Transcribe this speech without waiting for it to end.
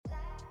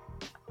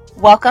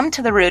Welcome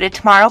to the Rooted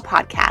Tomorrow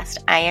podcast.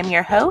 I am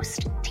your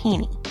host,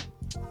 Teeny.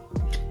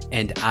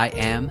 And I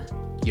am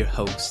your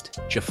host,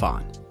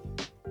 Jafon.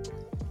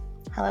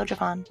 Hello,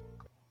 Jafon.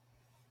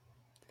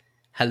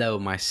 Hello,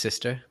 my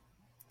sister.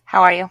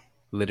 How are you?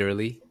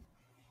 Literally.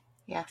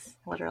 Yes,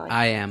 literally.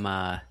 I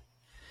am,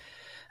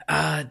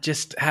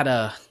 just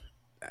had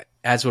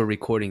as we're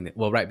recording,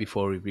 right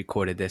before we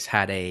recorded this,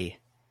 had a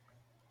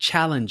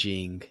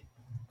challenging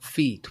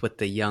feat with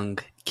the young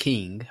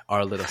king,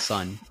 our little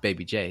son,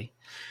 Baby J,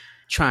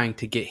 trying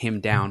to get him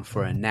down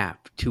for a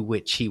nap, to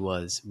which he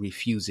was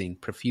refusing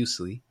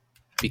profusely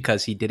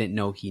because he didn't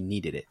know he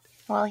needed it.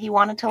 Well, he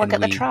wanted to look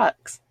at the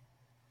trucks.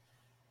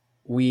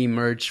 We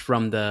emerged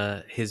from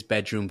his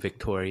bedroom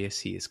victorious.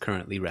 He is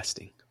currently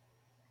resting.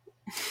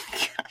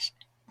 Gosh,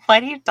 why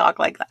do you talk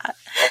like that?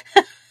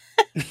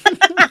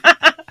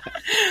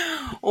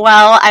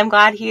 Well, I'm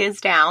glad he is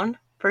down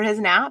for his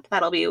nap.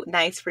 That'll be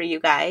nice for you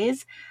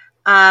guys.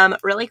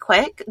 Really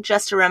quick,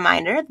 just a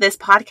reminder, this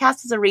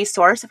podcast is a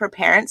resource for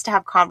parents to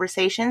have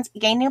conversations,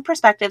 gain new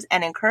perspectives,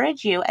 and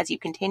encourage you as you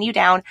continue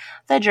down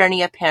the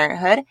journey of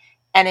parenthood.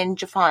 And in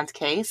Jafon's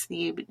case,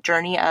 the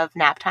journey of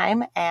nap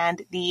time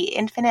and the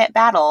infinite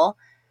battle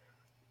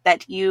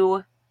that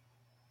you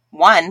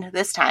won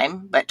this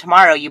time, but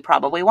tomorrow you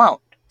probably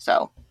won't.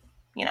 So,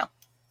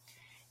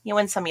 you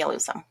win some, you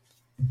lose some.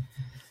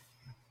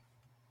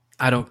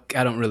 I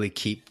don't really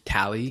keep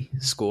tally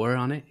score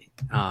on it.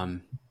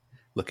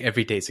 Look,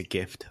 every day's a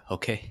gift,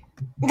 okay?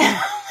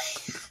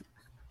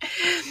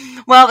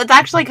 Well, it's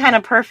actually kind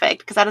of perfect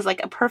because that is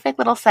like a perfect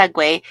little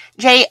segue.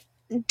 Jay,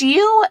 do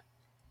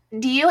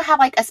you have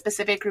like a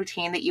specific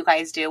routine that you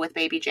guys do with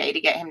Baby Jay to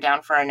get him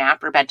down for a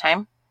nap or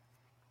bedtime?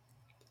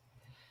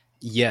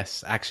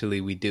 Yes,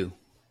 actually we do.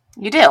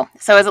 You do?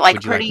 So is it like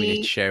Would you like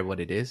me to share what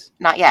it is?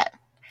 Not yet.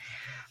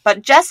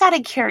 But just out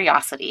of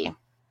curiosity,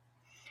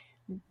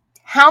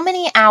 how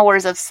many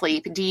hours of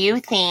sleep do you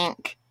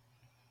think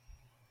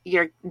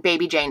your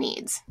Baby Jay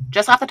needs?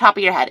 Just off the top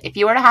of your head, if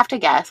you were to have to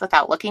guess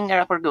without looking it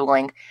up or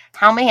Googling,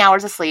 how many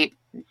hours of sleep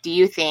do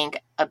you think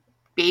a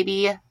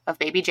baby of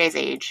Baby Jay's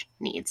age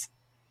needs?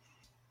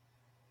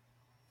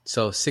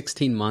 So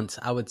 16 months,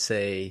 I would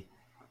say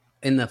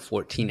in the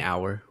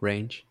 14-hour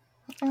range.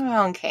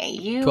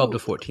 Okay, 12 to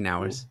 14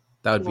 hours.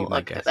 That would be my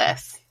guess. At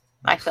this,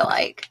 I feel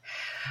like.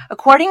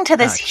 According to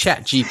this...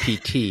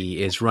 ChatGPT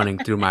is running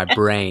through my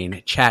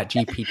brain.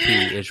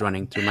 ChatGPT is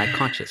running through my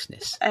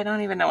consciousness. I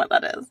don't even know what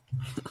that is.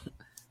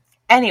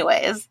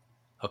 Anyways.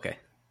 Okay.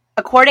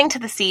 According to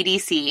the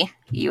CDC,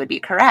 you would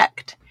be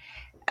correct.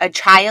 A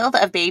child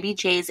of Baby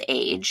Jay's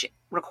age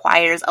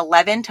requires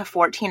 11 to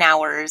 14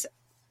 hours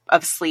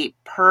of sleep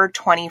per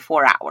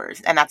 24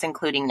 hours, and that's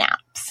including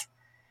naps.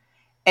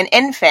 An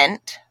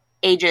infant,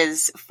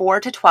 ages 4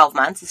 to 12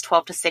 months, is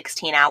 12 to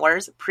 16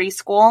 hours.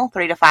 Preschool,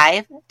 3 to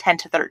 5, 10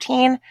 to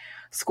 13.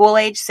 School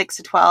age, 6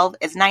 to 12,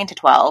 is 9 to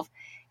 12.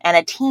 And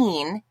a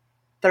teen,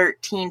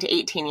 13 to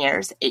 18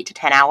 years, 8 to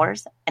 10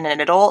 hours. And an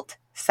adult,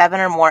 7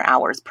 or more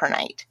hours per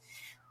night.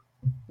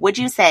 Would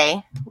you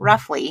say,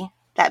 roughly,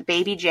 that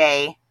Baby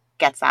Jay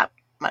gets that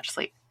much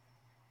sleep?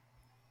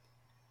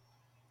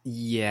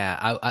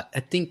 Yeah, I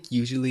think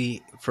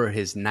usually for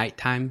his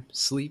nighttime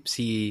sleeps,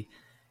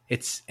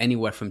 it's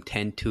anywhere from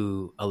 10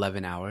 to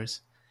 11 hours.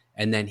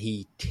 And then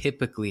he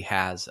typically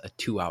has a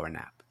 2-hour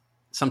nap.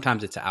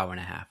 Sometimes it's an hour and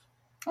a half.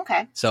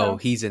 Okay. So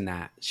he's in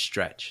that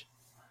stretch.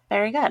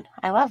 Very good.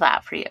 I love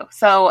that for you.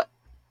 So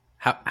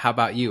how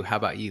about you? How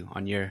about you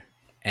on your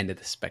end of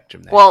the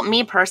spectrum there? Well,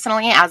 me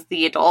personally, as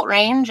the adult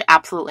range,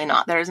 absolutely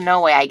not. There's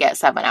no way I get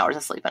 7 hours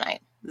of sleep a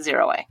night.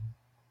 Zero way.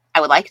 I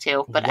would like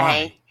to, but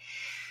Why?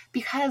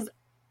 Because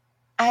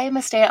I am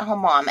a stay-at-home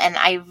mom, and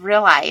I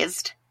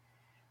realized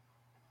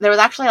there was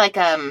actually like,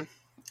 I don't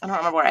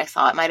remember where I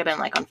saw it. It might have been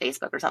like on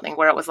Facebook or something,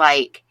 where it was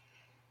like,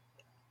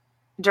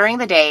 during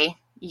the day,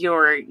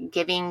 you're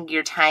giving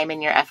your time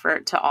and your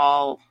effort to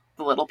all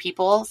the little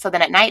people. So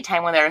then at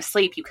nighttime, when they're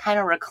asleep, you kind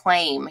of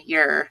reclaim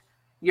your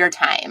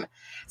time.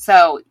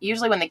 So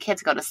usually when the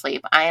kids go to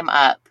sleep, I am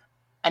up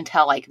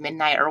until like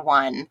midnight or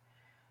 1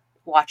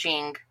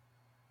 watching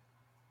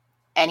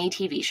any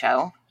TV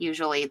show.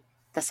 Usually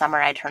The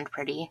Summer I Turned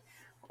Pretty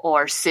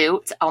or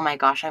Suits. Oh my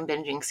gosh, I'm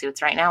binging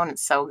Suits right now and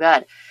it's so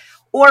good.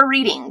 Or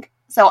reading.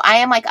 So I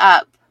am like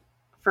up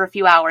for a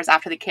few hours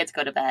after the kids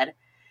go to bed.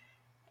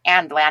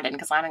 And Landon,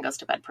 because Landon goes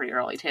to bed pretty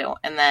early too.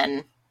 And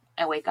then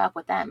I wake up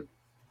with them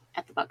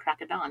at the butt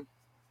crack of dawn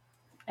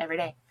every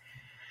day.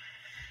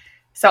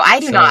 So I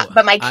do not,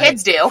 but my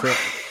kids do.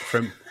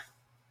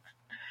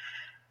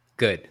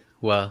 Good.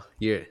 Well,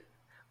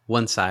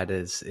 one side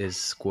is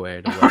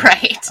squared away.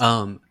 Right.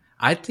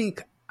 I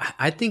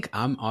think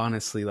I'm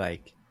honestly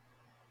like,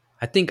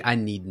 I think I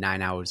need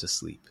 9 hours of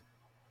sleep.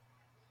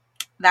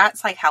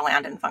 That's like how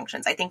Landon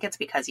functions. I think it's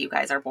because you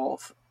guys are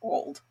both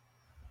old.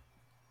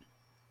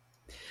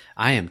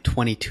 I am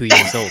 22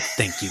 years old.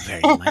 Thank you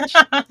very much.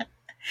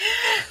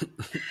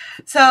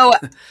 So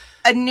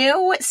a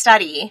new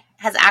study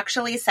has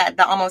actually said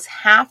that almost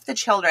half the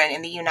children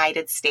in the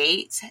United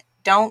States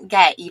don't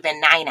get even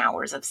 9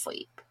 hours of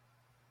sleep.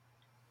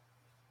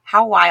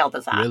 How wild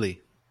is that?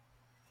 Really?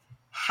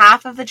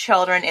 Half of the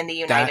children in the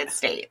That, United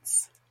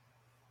States.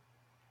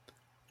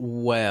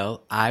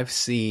 well, I've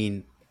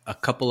seen a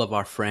couple of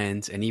our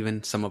friends and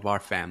even some of our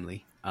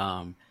family,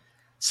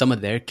 some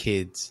of their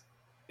kids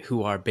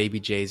who are baby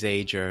J's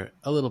age or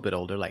a little bit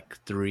older, like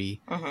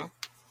 3, Hmm.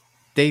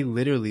 they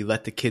literally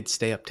let the kids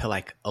stay up till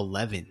like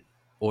 11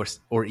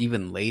 or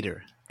even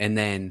later. And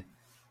then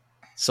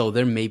so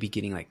they're maybe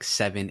getting like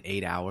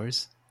 7-8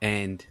 hours.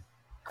 And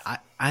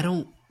I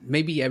don't,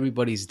 maybe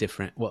everybody's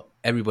different. Well,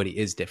 everybody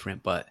is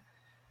different, but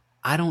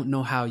I don't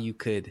know how you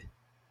could,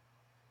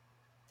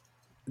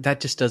 that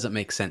just doesn't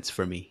make sense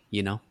for me,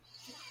 you know?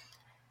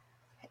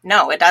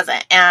 No, it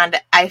doesn't.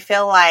 And I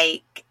feel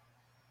like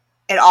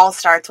it all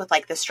starts with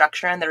like the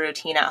structure and the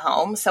routine at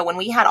home. So when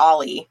we had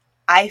Ollie,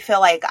 I feel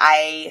like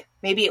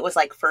maybe it was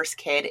like first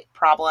kid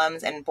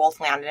problems, and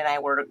both Landon and I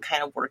were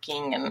kind of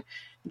working and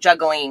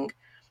juggling,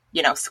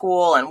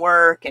 school and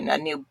work and a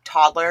new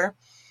toddler.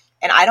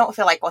 And I don't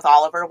feel like with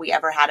Oliver, we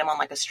ever had him on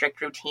like a strict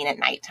routine at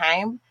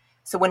nighttime.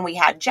 So when we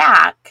had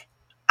Jack,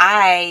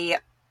 I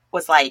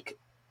was like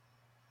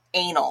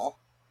anal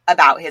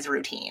about his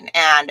routine.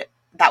 And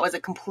that was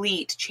a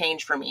complete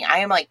change for me. I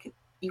am like,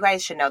 you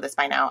guys should know this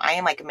by now. I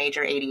am like a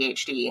major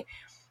ADHD.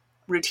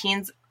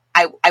 Routines,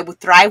 I would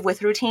thrive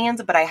with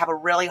routines, but I have a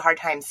really hard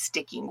time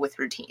sticking with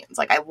routines.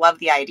 Like, I love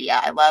the idea.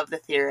 I love the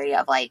theory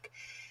of like,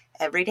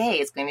 every day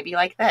is going to be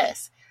like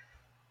this.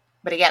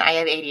 But again, I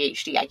have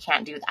ADHD. I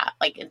can't do that.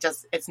 Like,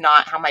 it's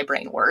not how my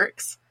brain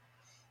works.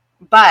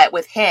 But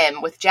with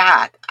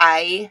Jack,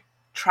 I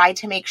tried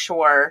to make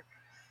sure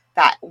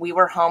that we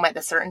were home at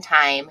a certain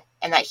time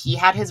and that he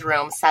had his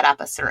room set up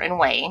a certain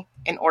way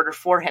in order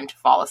for him to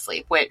fall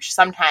asleep, which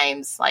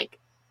sometimes like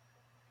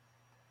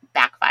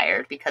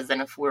backfired, because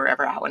then if we were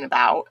ever out and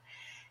about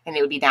and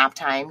it would be nap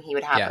time, he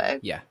would have a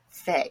Yeah.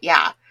 fit.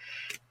 Yeah.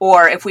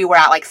 Or if we were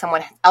at like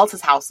someone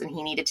else's house and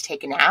he needed to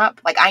take a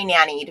nap, like I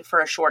nannied for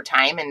a short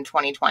time in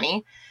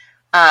 2020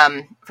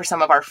 for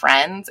some of our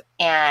friends,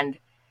 and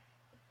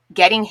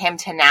getting him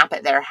to nap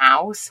at their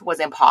house was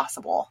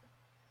impossible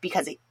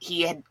because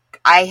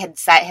I had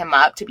set him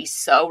up to be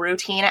so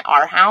routine at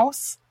our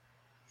house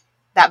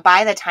that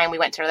by the time we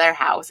went to their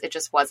house, it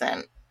just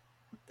wasn't,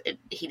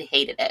 he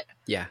hated it.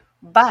 Yeah.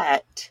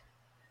 But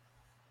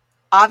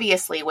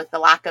obviously with the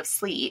lack of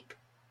sleep,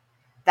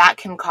 that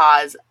can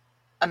cause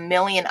a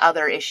million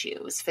other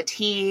issues.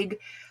 Fatigue,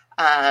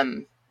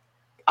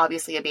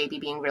 obviously a baby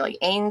being really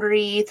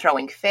angry,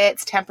 throwing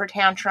fits, temper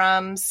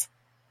tantrums.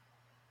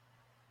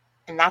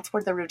 And that's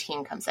where the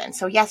routine comes in.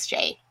 So yes,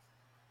 Jay,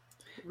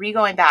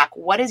 going back,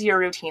 what is your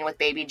routine with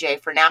baby Jay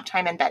for nap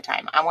time and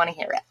bedtime? I want to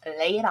hear it.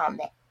 Lay it on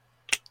there.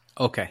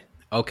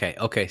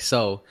 Okay.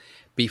 So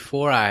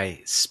before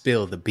I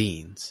spill the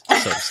beans,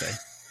 so to say,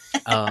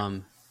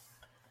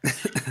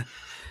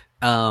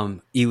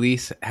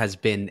 Elise has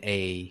been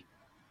a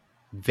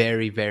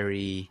very,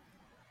 very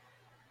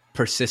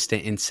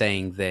persistent in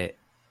saying that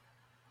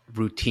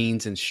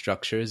routines and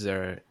structures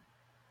are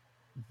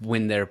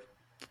when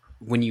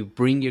you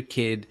bring your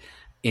kid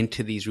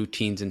into these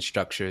routines and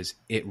structures,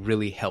 it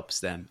really helps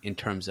them in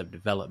terms of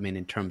development,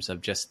 in terms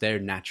of just their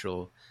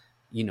natural,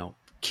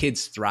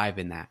 kids thrive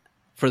in that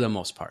for the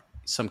most part.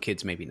 Some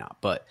kids maybe not,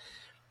 but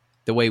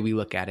the way we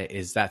look at it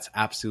is that's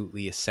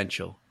absolutely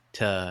essential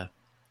to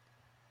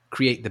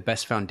create the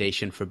best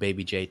foundation for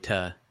baby J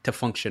to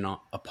function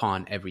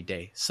upon every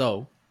day.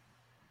 So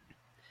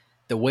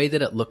the way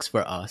that it looks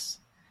for us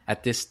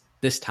at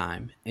this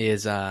time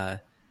is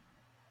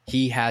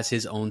he has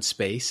his own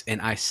space,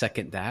 and I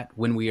second that.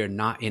 When we are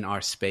not in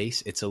our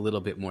space, it's a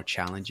little bit more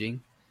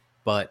challenging,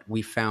 but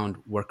we found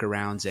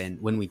workarounds. And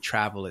when we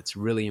travel, it's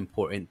really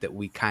important that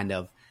we kind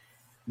of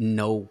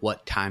know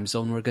what time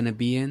zone we're going to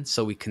be in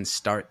so we can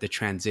start the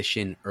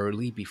transition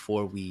early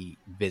before we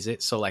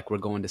visit. So like we're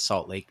going to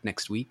Salt Lake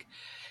next week.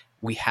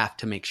 We have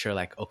to make sure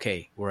like,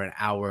 okay, we're an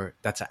hour,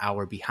 that's an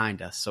hour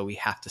behind us. So we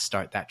have to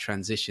start that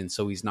transition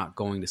so he's not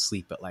going to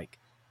sleep at like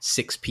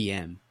 6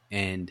 p.m.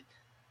 and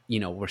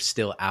we're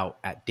still out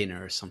at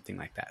dinner or something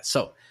like that.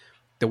 So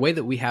the way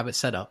that we have it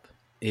set up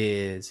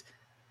is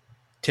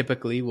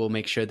typically we'll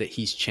make sure that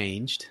he's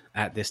changed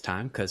at this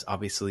time because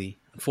obviously,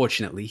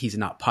 unfortunately, he's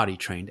not potty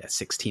trained at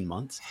 16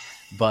 months.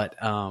 But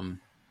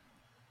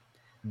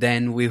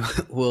then we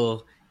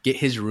will get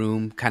his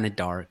room kind of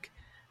dark.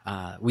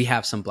 We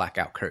have some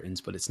blackout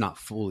curtains, but it's not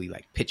fully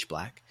like pitch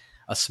black.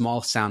 A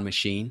small sound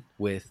machine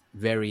with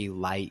very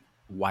light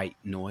white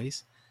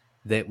noise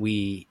that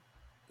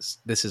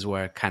this is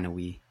where kind of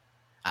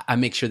I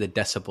make sure the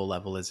decibel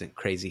level isn't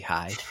crazy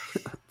high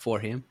for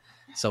him.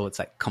 So it's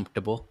like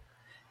comfortable.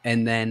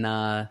 And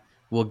then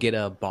we'll get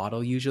a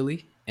bottle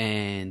usually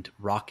and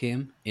rock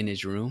him in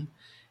his room.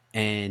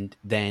 And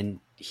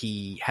then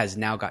he has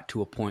now got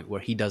to a point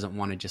where he doesn't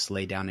want to just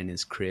lay down in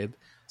his crib.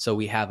 So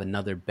we have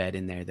another bed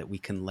in there that we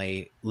can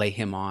lay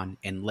him on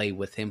and lay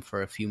with him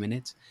for a few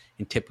minutes.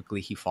 And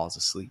typically he falls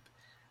asleep.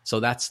 So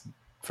that's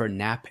for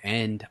nap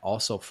and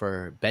also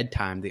for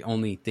bedtime. The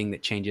only thing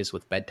that changes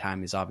with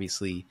bedtime is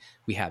obviously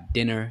we have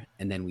dinner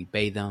and then we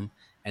bathe him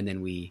and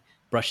then we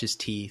brush his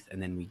teeth,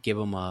 and then we give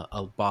him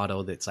a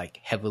bottle that's like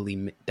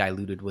heavily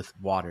diluted with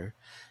water,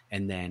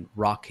 and then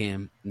rock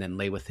him, and then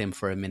lay with him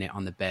for a minute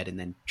on the bed, and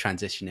then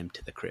transition him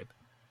to the crib.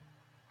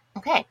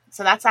 Okay,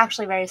 so that's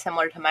actually very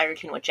similar to my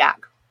routine with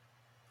Jack.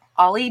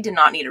 Ollie did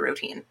not need a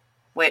routine,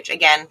 which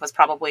again was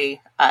probably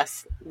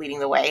us leading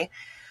the way.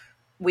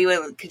 We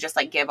could just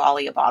like give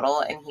Ollie a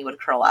bottle and he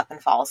would curl up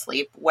and fall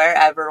asleep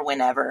wherever,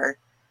 whenever.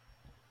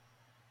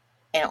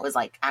 And it was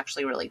like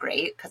actually really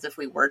great because if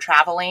we were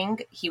traveling,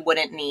 he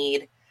wouldn't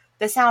need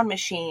the sound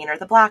machine or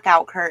the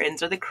blackout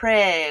curtains or the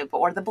crib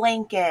or the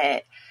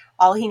blanket.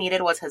 All he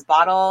needed was his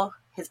bottle,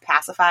 his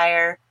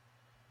pacifier,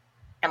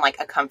 and like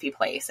a comfy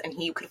place. And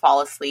he could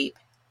fall asleep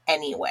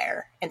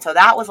anywhere. And so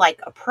that was like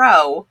a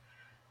pro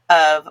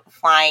of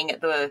flying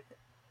the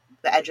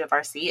edge of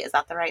our seat. Is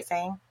that the right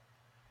saying?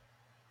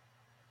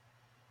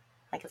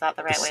 Like, is that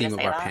the right way to say that? The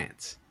seam of our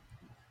pants.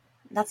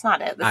 That's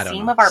not it. The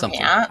seam of our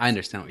pants. I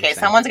understand what you're saying. Okay,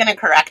 someone's going to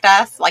correct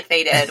us like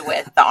they did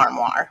with the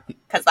armoire,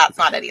 because that's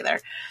not it either.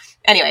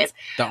 Anyways.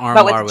 The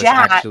armoire was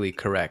actually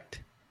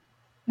correct.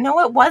 No,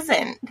 it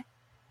wasn't.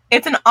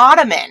 It's an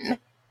ottoman.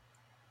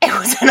 It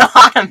was an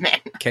ottoman.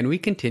 Can we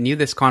continue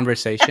this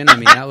conversation? I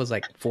mean, that was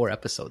like 4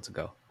 episodes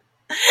ago.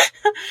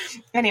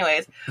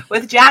 Anyways,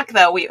 with Jack,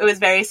 though, it was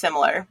very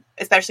similar,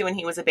 especially when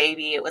he was a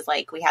baby. It was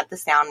like we had the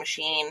sound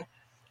machine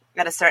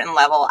at a certain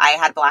level. I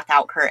had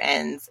blackout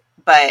curtains,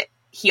 but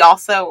he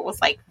also was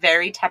like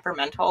very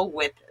temperamental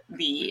with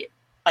the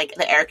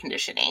air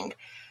conditioning.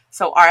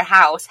 So our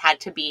house had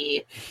to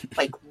be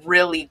like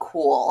really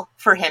cool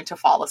for him to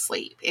fall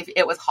asleep. If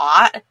it was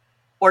hot,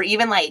 or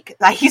even like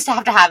I used to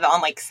have it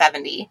on like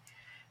 70.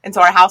 And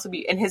so our house would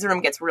be, and his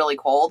room gets really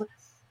cold.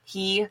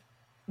 He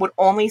would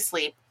only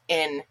sleep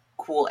in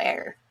cool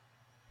air.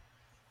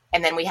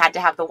 And then we had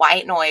to have the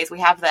white noise.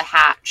 We have the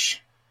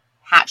hatch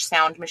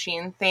sound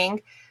machine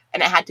thing,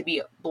 and it had to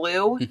be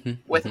blue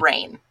with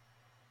rain.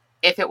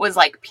 If it was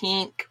like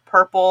pink,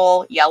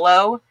 purple,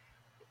 yellow,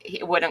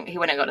 he wouldn't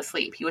go to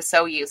sleep. He was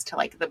so used to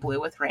like the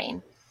blue with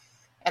rain.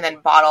 And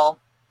then bottle.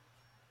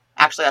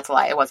 Actually, that's a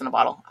lie. It wasn't a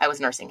bottle. I was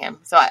nursing him.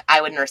 So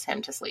I would nurse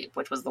him to sleep,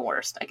 which was the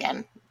worst.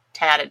 Again,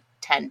 10 out of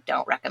 10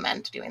 don't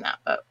recommend doing that.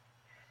 But,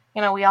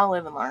 we all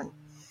live and learn.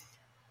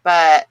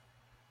 But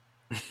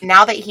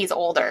now that he's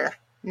older,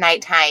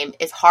 nighttime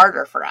is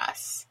harder for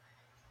us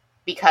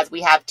because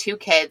we have 2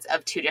 kids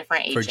of 2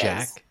 different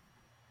ages.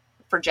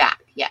 For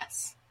Jack,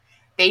 yes.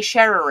 They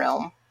share a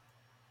room.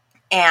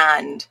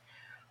 And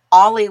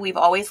Ollie, we've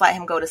always let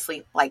him go to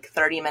sleep like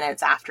 30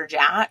 minutes after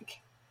Jack.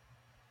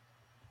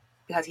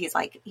 Because he's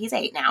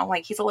 8 now.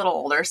 Like, he's a little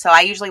older. So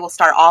I usually will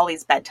start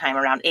Ollie's bedtime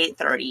around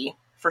 8:30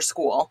 for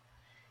school.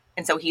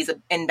 And so he's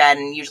in bed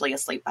and usually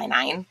asleep by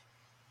 9.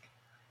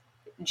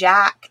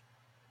 Jack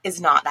is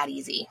not that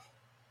easy.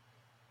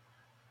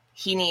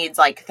 He needs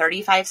like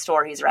 35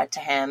 stories read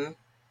to him.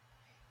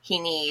 He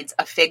needs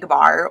a fig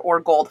bar or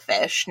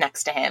goldfish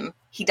next to him.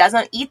 He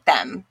doesn't eat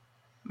them,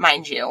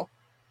 mind you.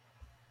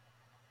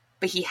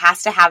 But he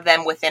has to have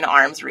them within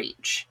arm's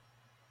reach.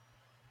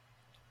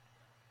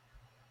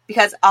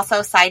 Because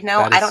also, side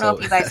note, I don't know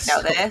if you guys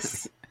know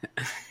this.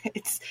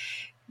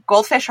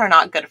 Goldfish are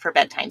not good for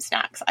bedtime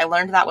snacks. I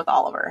learned that with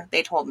Oliver.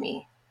 They told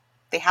me.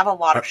 They have a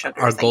lot of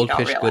sugars. Are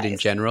goldfish good in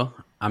general?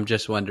 I'm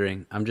just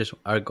wondering.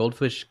 Are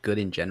goldfish good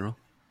in general?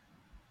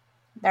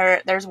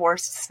 There's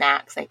worse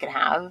snacks they can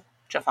have,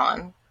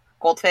 Jafon.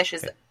 Goldfish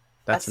is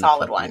a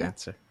solid one.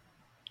 Answer.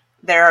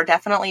 There are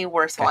definitely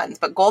worse ones,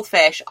 but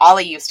goldfish,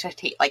 Ollie used to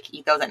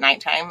eat those at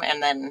nighttime,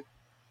 and then,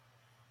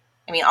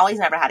 Ollie's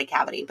never had a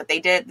cavity, but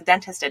the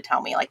dentist did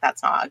tell me,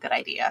 that's not a good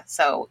idea.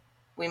 So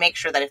we make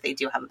sure that if they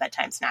do have a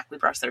bedtime snack, we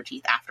brush their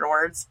teeth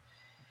afterwards,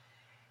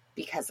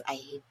 because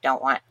I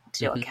don't want to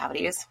deal with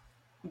cavities.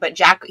 But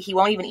Jack, he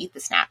won't even eat the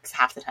snacks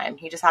half the time.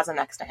 He just has them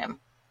next to him.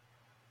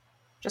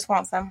 Just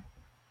wants them.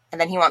 And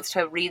then he wants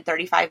to read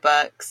 35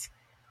 books,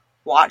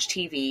 watch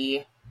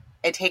TV.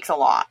 It takes a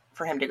lot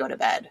for him to go to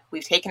bed.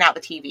 We've taken out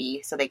the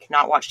TV so they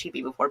cannot watch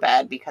TV before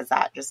bed because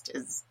that just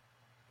is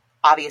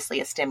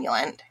obviously a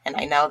stimulant. And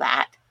I know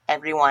that.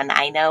 Everyone,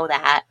 I know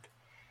that.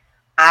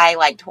 I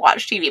like to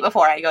watch TV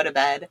before I go to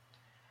bed.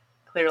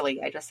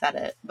 Clearly, I just said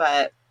it.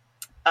 But,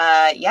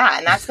 yeah,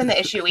 and that's been the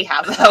issue we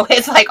have, though.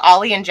 It's like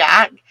Ollie and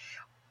Jack.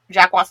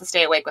 Jack wants to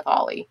stay awake with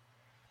Ollie.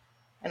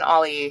 And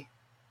Ollie,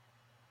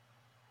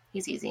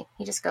 he's easy.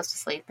 He just goes to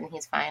sleep and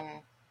he's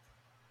fine.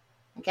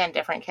 Again,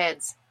 different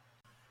kids.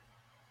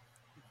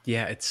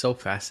 Yeah, it's so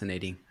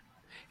fascinating.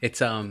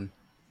 It's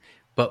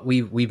but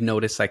we've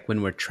noticed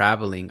when we're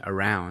traveling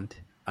around,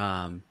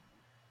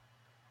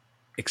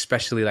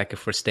 especially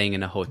if we're staying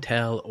in a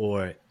hotel,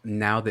 or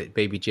now that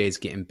baby J is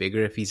getting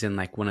bigger, if he's in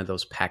one of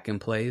those pack and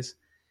plays,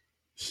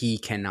 he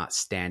cannot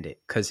stand it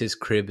because his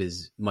crib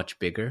is much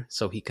bigger,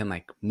 so he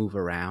can move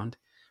around.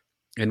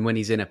 And when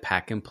he's in a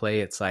pack and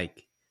play, it's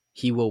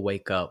he will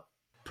wake up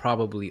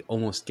probably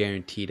almost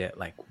guaranteed at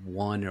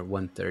 1 or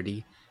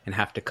 1:30 and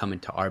have to come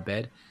into our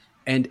bed.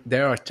 And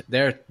there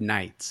are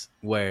nights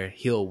where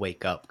he'll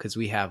wake up because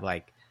we have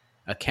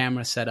a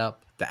camera set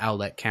up, the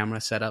outlet camera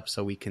set up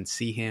so we can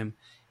see him.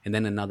 And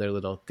then another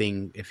little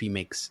thing, if he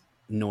makes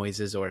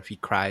noises or if he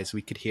cries,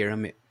 we could hear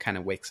him. It kind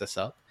of wakes us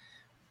up.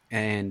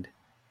 And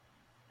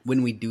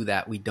when we do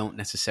that, we don't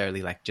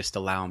necessarily like just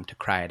allow him to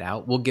cry it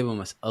out. We'll give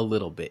him a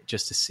little bit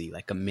just to see,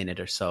 like a minute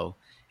or so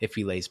if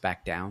he lays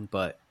back down.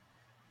 But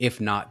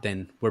if not,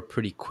 then we're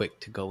pretty quick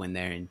to go in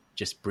there and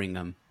just bring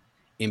him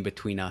in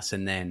between us.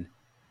 And then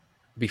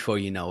before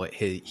you know it,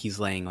 he's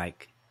laying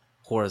like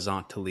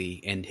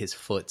horizontally and his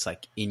foot's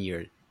like in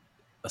your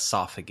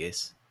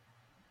esophagus.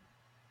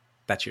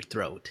 That's your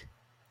throat.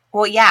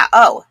 Well, yeah.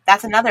 Oh,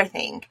 that's another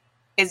thing.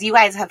 Is you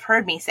guys have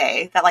heard me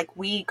say that like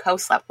we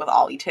co-slept with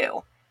Ollie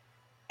too.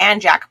 And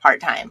Jack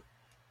part-time.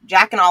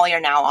 Jack and Ollie are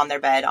now on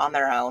their bed on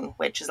their own,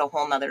 which is a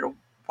whole nother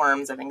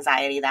worms of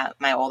anxiety that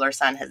my older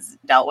son has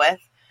dealt with.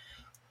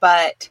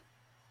 But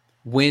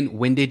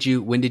when did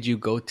you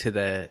go to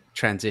the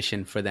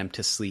transition for them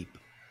to sleep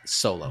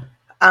solo?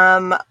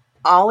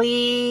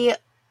 Ollie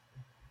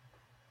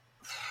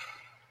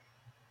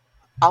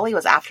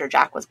was after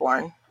Jack was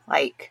born.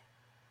 Like,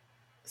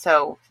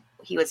 so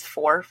he was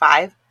 4,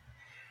 5,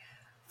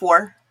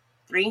 4,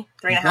 3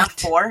 and a half,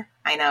 4.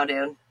 I know,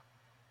 dude.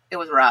 It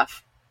was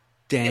rough.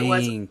 Dang. It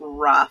was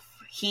rough.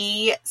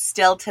 He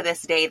still to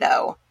this day,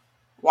 though,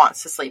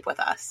 wants to sleep with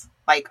us.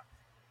 Like,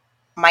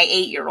 my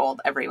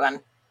 8-year-old,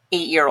 everyone.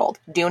 8-year-old.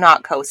 Do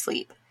not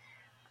co-sleep.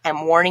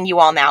 I'm warning you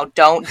all now.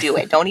 Don't do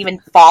it. Don't even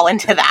fall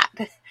into that.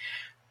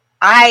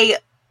 I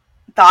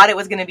thought it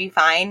was going to be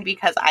fine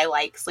because I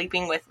like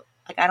sleeping with,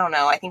 like, I don't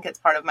know. I think it's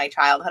part of my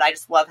childhood. I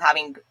just love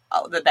having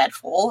the bed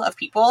full of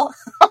people.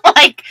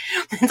 Like,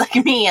 it's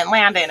like me and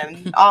Landon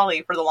and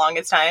Ollie for the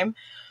longest time.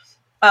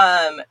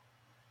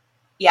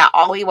 Yeah,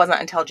 Ollie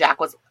wasn't until Jack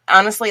was,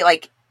 honestly,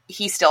 like,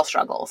 he still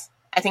struggles.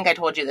 I think I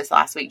told you this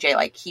last week, Jay,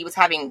 like, he was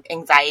having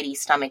anxiety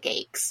stomach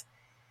aches.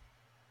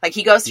 Like,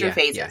 he goes through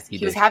phases. Yeah,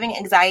 he was having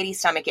anxiety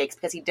stomach aches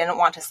because he didn't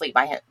want to sleep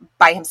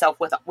by himself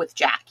with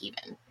Jack,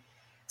 even.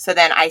 So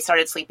then I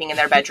started sleeping in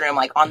their bedroom,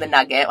 like, on the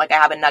nugget. Like, I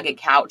have a nugget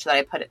couch that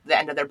I put at the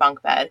end of their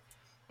bunk bed.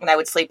 And I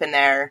would sleep in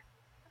there.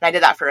 And I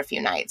did that for a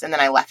few nights. And then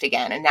I left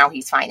again. And now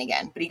he's fine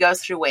again. But he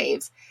goes through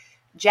waves.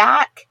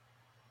 Jack,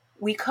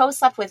 we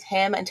co-slept with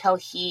him until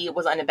he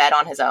was on a bed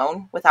on his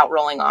own without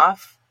rolling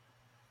off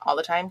all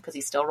the time, because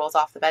he still rolls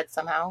off the bed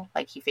somehow.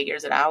 Like, he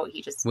figures it out.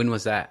 He just... When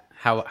was that?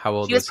 How old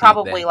was he? He was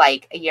probably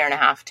like a year and a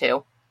half,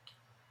 too.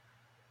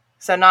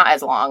 So not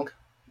as long.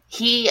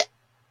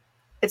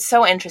 It's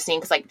so interesting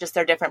because, like, just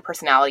their different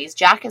personalities.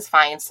 Jack is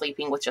fine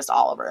sleeping with just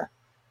Oliver.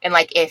 And,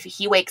 like, if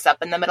he wakes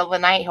up in the middle of the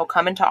night, he'll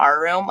come into our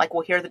room. Like,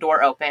 we'll hear the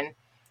door open.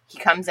 He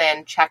comes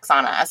in, checks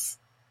on us.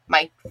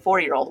 My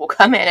 4-year-old will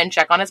come in and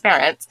check on his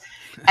parents,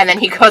 and then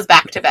he goes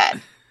back to bed.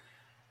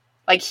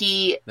 Like,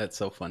 That's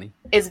so funny.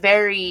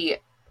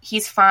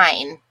 He's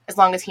fine as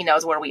long as he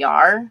knows where we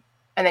are,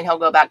 and then he'll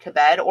go back to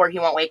bed, or he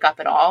won't wake up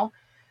at all.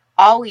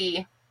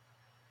 Ollie,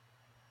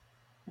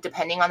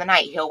 depending on the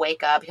night, he'll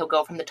wake up, he'll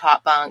go from the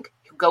top bunk,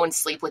 he'll go and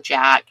sleep with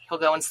Jack, he'll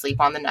go and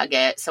sleep on the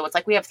nugget. So it's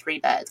like we have 3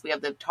 beds. We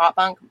have the top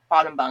bunk,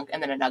 bottom bunk,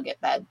 and then a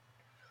nugget bed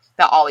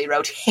that Ollie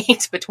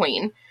rotates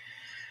between.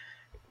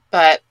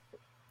 But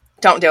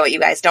don't do it, you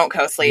guys. Don't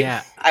co-sleep.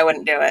 Yeah. I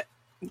wouldn't do it.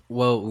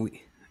 Well,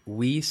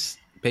 we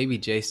Baby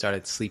Jay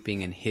started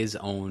sleeping in his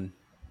own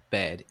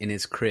bed, in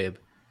his crib.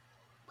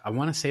 I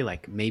want to say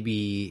like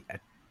maybe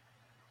at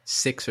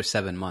 6 or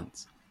 7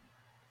 months.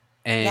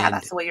 And yeah,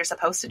 that's the way you're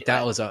supposed to do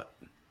it.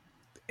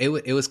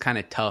 It was kind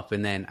of tough.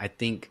 And then I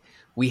think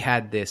we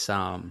had this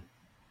idea.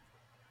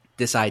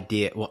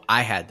 Well,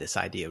 I had this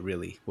idea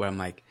really where I'm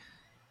like,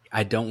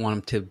 I don't want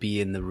him to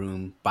be in the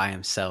room by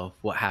himself.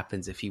 What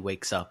happens if he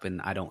wakes up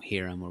and I don't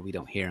hear him or we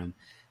don't hear him?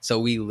 So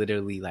we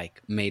literally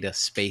like made a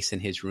space in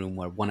his room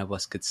where one of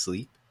us could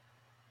sleep.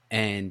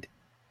 And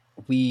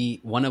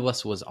one of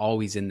us was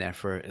always in there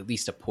for at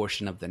least a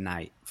portion of the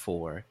night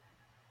for,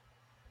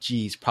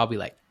 probably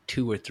like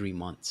 2 or 3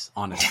 months,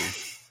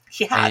 honestly.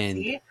 Yeah. And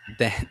see?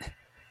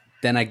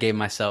 then I gave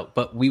myself,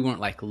 but we weren't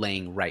like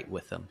laying right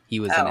with him.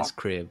 He was in his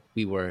crib.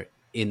 We were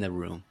in the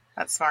room.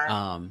 That's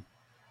smart.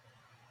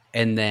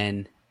 And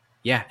then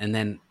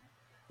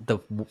the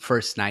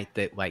first night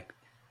that like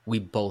we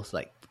both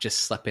like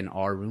just slept in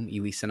our room,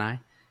 Elise and I,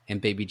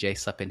 and Baby Jay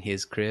slept in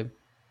his crib.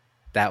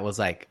 That was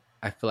like,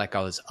 I feel like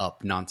I was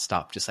up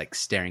nonstop, just like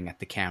staring at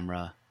the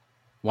camera,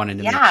 wanting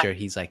to make sure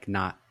he's like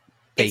not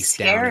face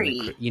down.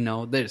 You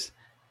know,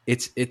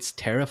 it's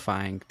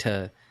terrifying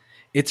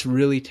it's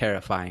really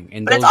terrifying.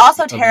 And but it's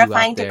also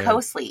terrifying to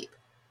co-sleep.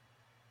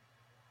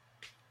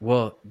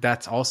 Well,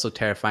 that's also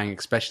terrifying,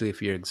 especially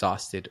if you're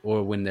exhausted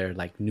or when they're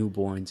like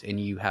newborns and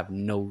you have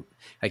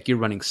like you're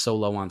running so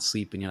low on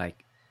sleep and you're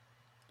like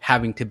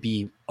having to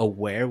be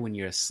aware when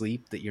you're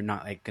asleep that you're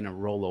not like going to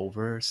roll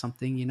over or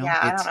something, you know? Yeah,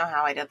 I don't know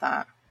how I did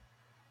that.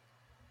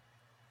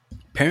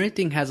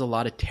 Parenting has a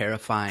lot of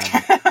terrifying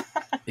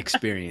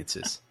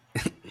experiences.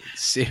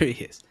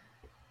 Serious.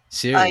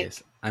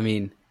 I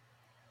mean,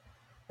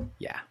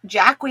 yeah.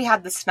 Jack, we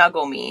had the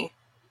snuggle me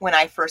when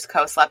I first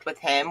co-slept with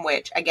him,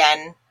 which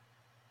again,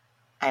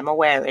 I'm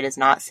aware it is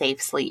not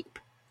safe sleep.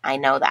 I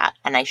know that,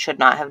 and I should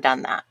not have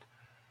done that.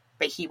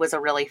 But he was a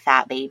really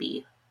fat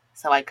baby,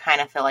 so I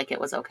kind of feel like it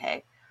was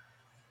okay.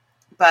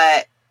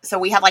 but so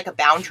we had like a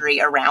boundary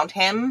around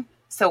him,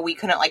 so we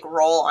couldn't like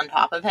roll on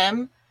top of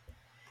him.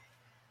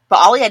 But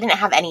Ollie, I didn't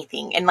have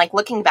anything. And like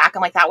looking back,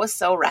 I'm like, that was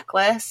so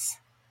reckless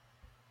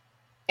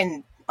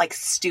and like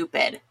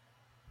stupid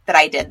that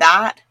I did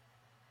that.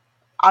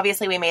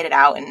 Obviously we made it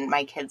out and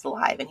my kid's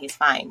alive and he's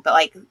fine. But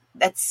like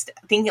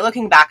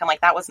looking back, I'm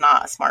like, that was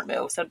not a smart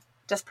move. So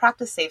just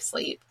practice safe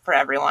sleep for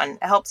everyone.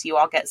 It helps you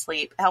all get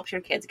sleep. It helps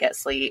your kids get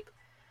sleep.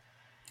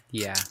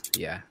 Yeah,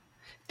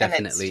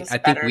 definitely. I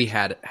think we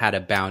had a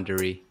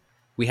boundary.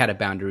 We had a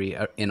boundary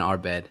in our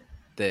bed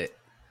that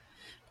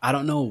I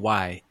don't know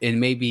why. And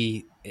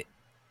maybe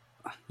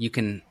you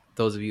can,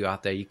 those of you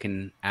out there, you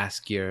can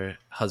ask your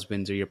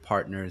husbands or your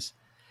partners,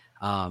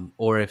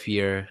 or if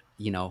you're,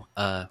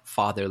 a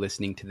father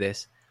listening to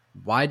this,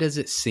 why does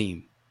it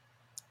seem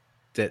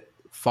that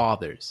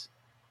fathers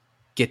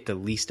get the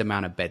least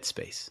amount of bed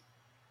space?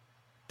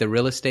 The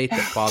real estate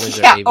that fathers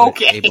are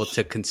able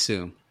to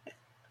consume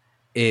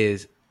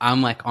is,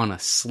 I'm like on a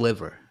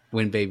sliver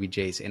when Baby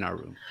J's in our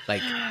room.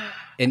 Like,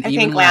 and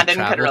even when I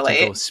travel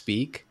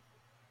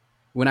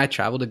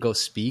to go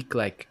speak,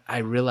 like I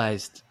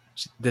realized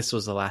this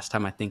was the last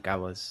time I think I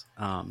was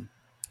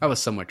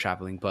somewhere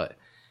traveling, but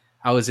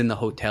I was in the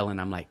hotel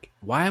and I'm like,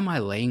 why am I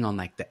laying on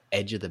like the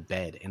edge of the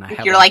bed? And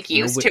you're like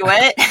used to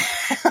it.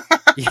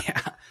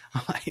 Yeah.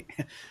 I'm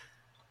like,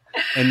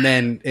 and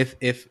then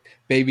if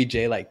Baby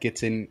J like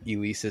gets in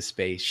Elisa's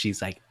space,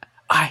 she's like,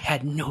 I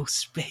had no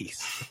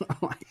space.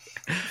 Like,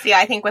 see,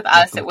 I think with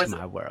us, it was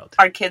my world.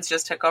 Our kids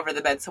just took over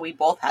the bed, so we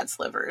both had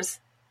slivers.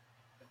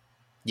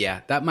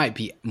 Yeah, that might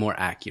be more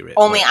accurate.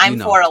 Only I'm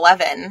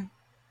 4'11",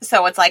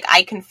 so it's like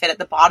I can fit at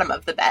the bottom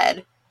of the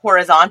bed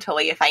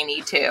horizontally if I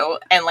need to,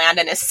 and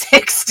Landon is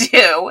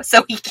 6'2",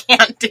 so he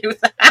can't do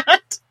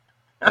that.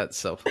 That's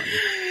so funny.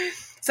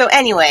 So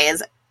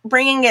anyways,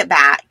 bringing it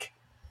back,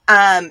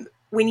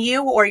 when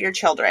you or your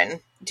children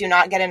do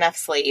not get enough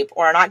sleep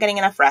or are not getting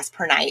enough rest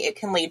per night, it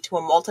can lead to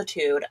a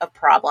multitude of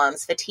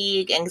problems: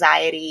 fatigue,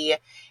 anxiety,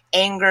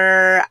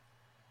 anger,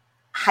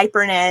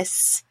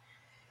 hyperness,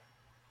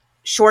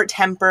 short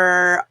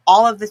temper,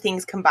 all of the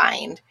things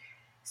combined.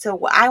 So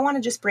what I want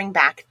to just bring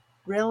back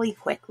really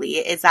quickly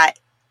is that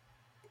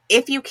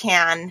if you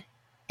can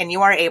and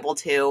you are able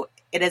to,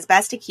 it is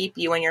best to keep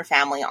you and your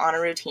family on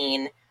a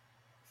routine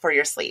for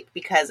your sleep,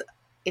 because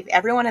if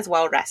everyone is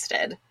well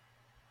rested,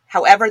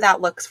 however that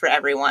looks for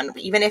everyone,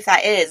 even if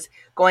that is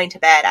going to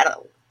bed at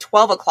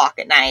 12 o'clock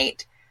at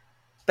night,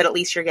 but at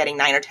least you're getting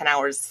 9 or 10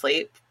 hours of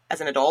sleep as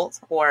an adult,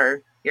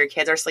 or your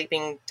kids are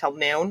sleeping till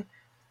noon,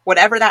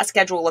 whatever that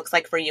schedule looks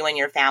like for you and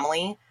your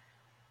family,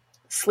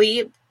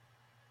 sleep,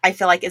 I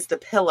feel like, is the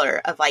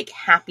pillar of like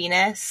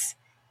happiness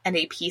and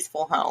a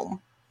peaceful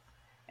home.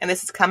 And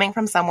this is coming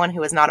from someone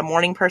who is not a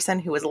morning person,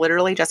 who is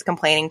literally just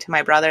complaining to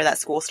my brother that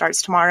school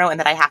starts tomorrow and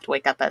that I have to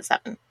wake up at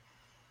 7.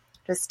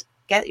 Just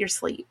get your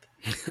sleep.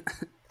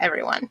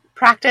 Everyone,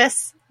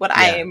 practice what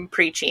I am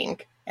preaching,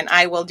 and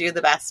I will do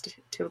the best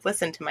to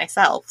listen to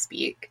myself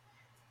speak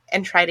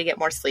and try to get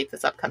more sleep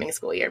this upcoming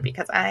school year,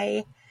 because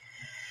I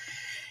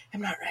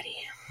am not ready.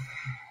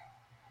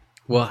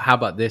 Well, how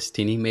about this,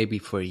 Tini? Maybe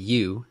for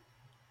you,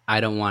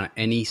 I don't want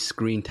any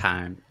screen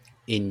time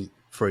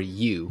for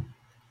you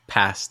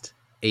past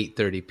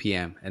 8:30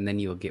 p.m. and then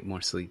you'll get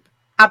more sleep.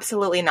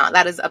 Absolutely not.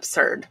 That is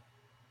absurd.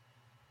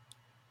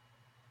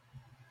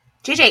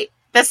 JJ,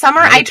 the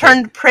Summer I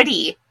Turned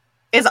Pretty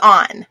is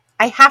on.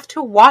 I have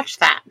to watch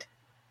that.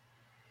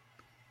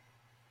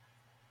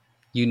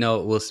 You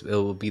know it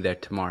will be there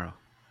tomorrow.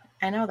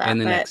 I know that. And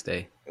the next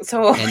day.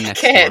 So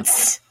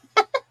kids.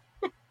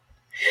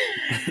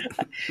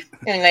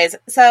 Anyways,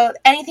 so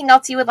anything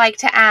else you would like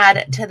to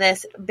add to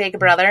this, Big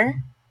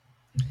Brother?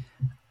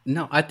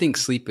 No, I think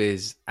sleep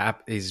is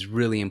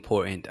really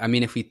important. I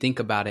mean, if we think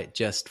about it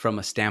just from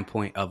a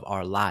standpoint of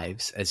our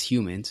lives as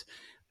humans,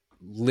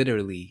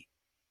 literally,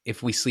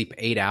 if we sleep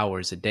 8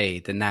 hours a day,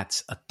 then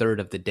that's a third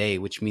of the day,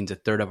 which means a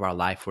third of our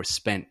life was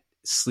spent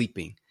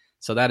sleeping.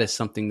 So that is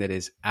something that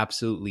is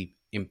absolutely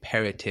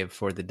imperative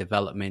for the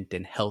development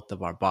and health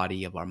of our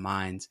body, of our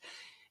minds.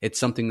 It's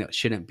something that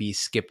shouldn't be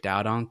skipped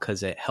out on,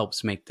 because it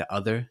helps make the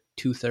other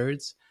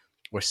 2/3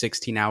 or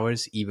 16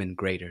 hours even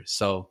greater.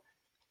 So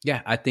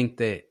yeah, I think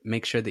that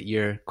make sure that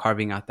you're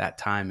carving out that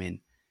time and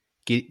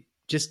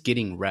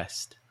getting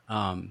rest.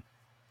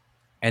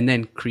 And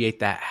then create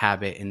that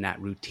habit and that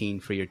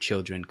routine for your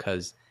children,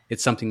 because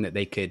it's something that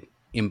they could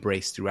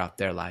embrace throughout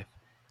their life,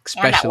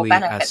 especially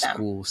as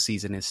school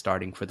season is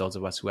starting for those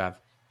of us who have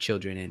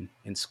children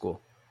in school.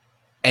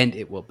 And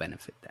it will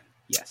benefit them.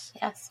 Yes.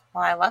 Yes.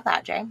 Well, I love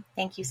that, Jay.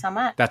 Thank you so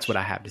much. That's what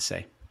I have to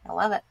say. I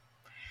love it.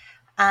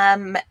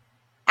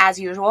 As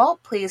usual,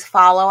 please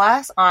follow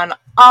us on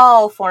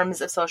all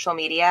forms of social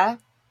media.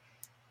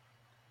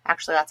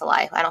 Actually, that's a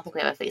lie. I don't think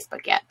we have a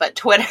Facebook yet, but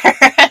Twitter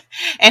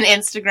and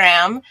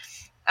Instagram.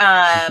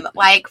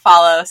 Like,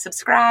 follow,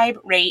 subscribe,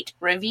 rate,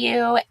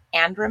 review,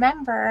 and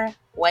remember,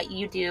 what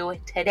you do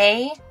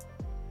today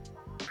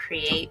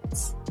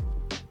creates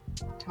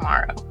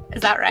tomorrow.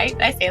 Is that right?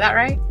 Did I say that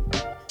right?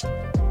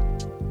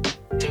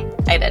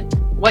 I did.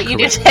 What you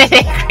Correct. do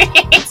today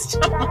creates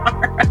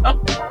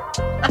tomorrow.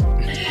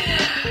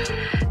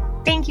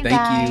 Thank you,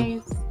 Thank you.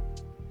 guys.